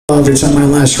It's on my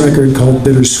last record called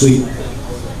Bittersweet.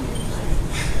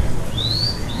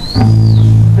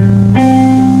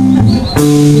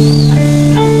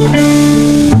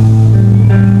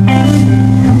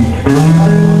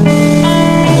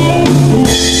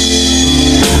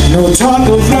 No talk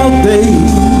of love, babe.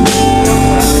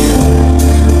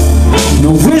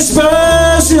 No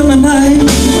whispers in the night.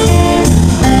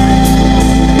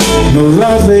 No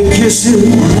lovely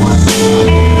kisses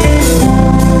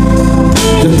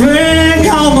to bring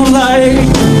on the light.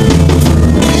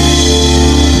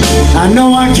 I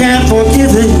know I can't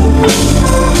forgive it,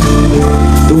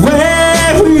 the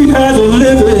way we had to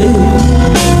live it.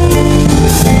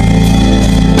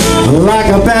 Like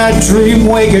a bad dream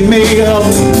waking me up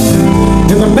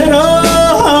in the middle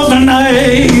of the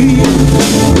night.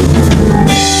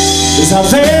 Is I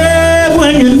there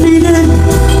when you need it?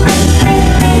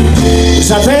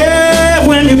 Is I there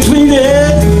when you plead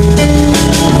it?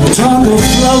 Talk of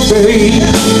love, babe.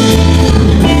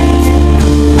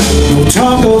 No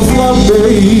talk of love,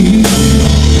 babe.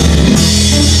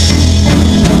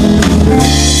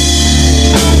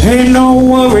 Ain't no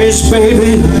worries,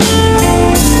 baby.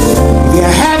 You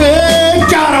haven't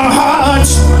got a heart.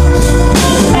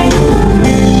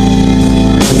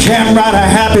 You can't write a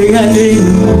happy ending.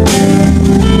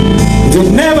 You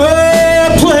never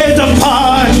played the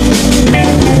part.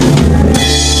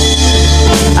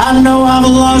 I know I've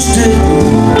lost it.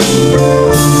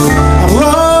 I've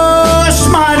lost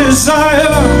my desire.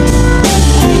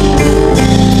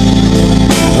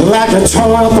 Like a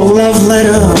tore up love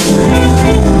letter,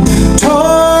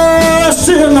 tossed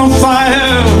in the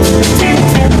fire.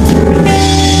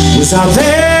 Was I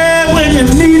there when you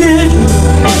needed?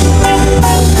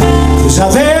 Was I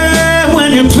there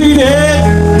when you pleaded?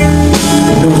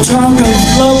 No talk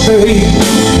of love, babe.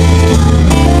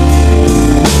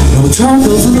 No talk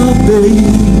of love,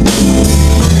 babe.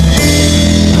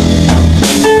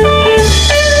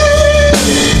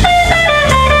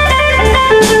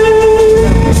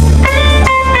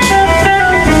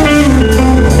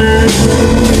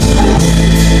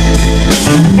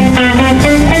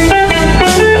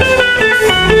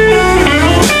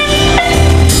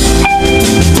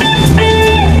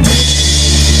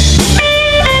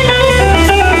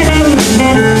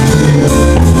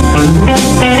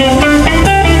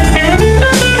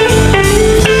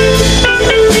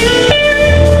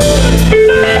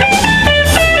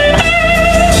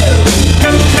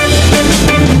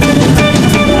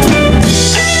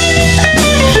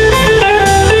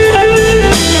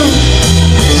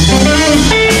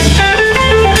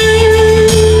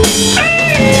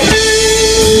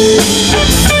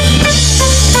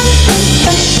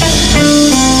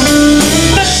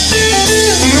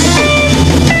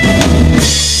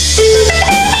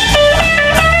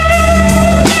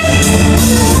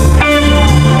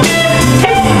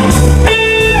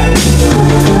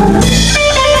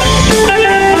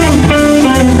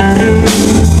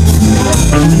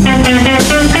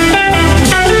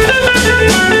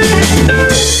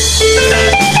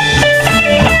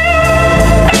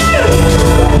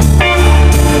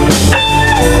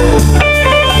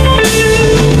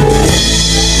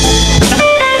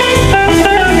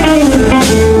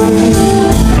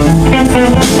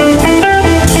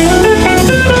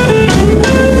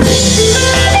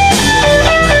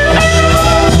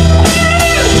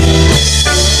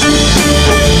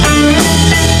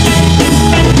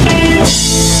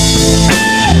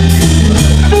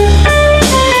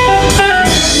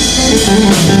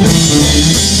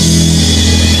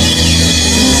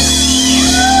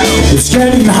 It's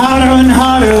getting hotter and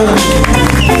hotter.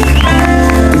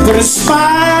 You put a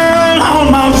smile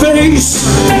on my face.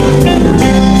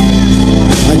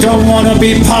 I don't want to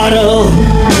be part of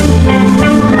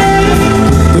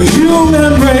the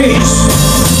human race.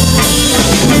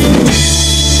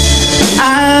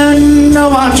 I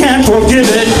know I can't forgive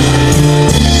it,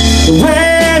 the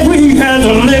way we had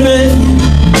to live it.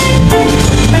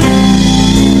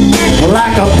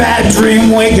 Like a bad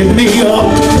dream waking me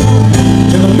up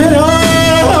in the middle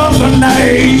of the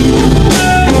night.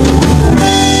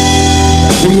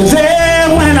 Were you there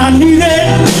when I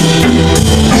needed?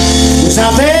 Was I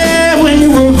there when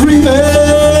you were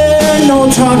grieving? No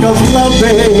talk of love,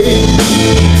 babe.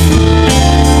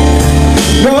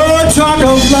 No talk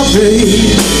of love,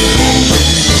 babe.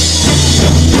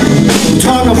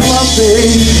 Talk of love,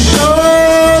 babe. No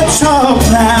talk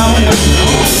now.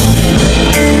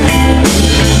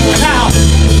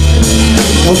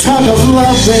 No talk of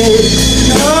love, babe.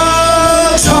 No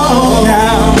talk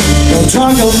now. No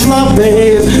talk of love,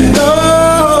 babe. No.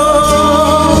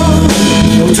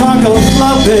 No talk of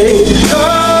love, babe. No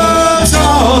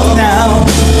talk now.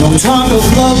 No talk of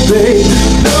of love, babe.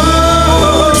 No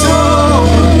talk.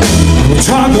 No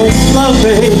talk of love,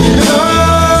 babe. No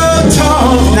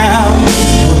talk now.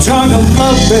 No talk of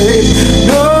love, babe.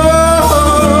 No.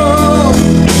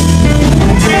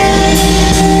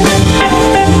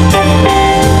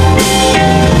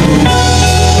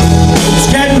 It's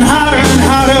getting hotter and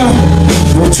hotter.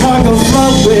 No talk of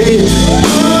love, babe.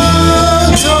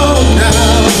 No talk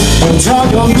now. No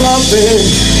talk of love, babe.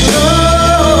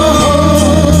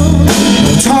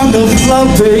 No talk of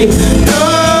love, babe. No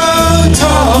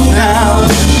talk now.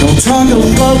 No talk of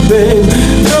love, babe.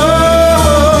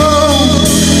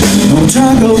 No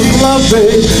talk of love,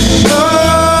 babe. No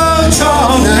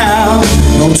talk now.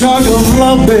 No talk of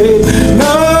love, babe. No.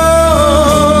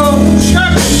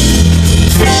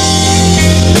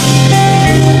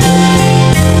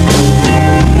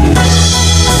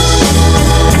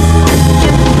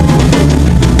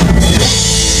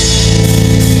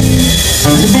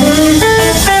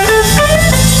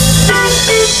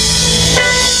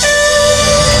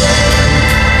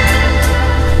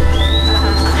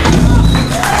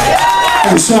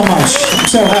 Thank you so much. I'm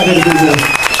so happy to be here.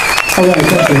 All right,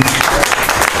 thank you.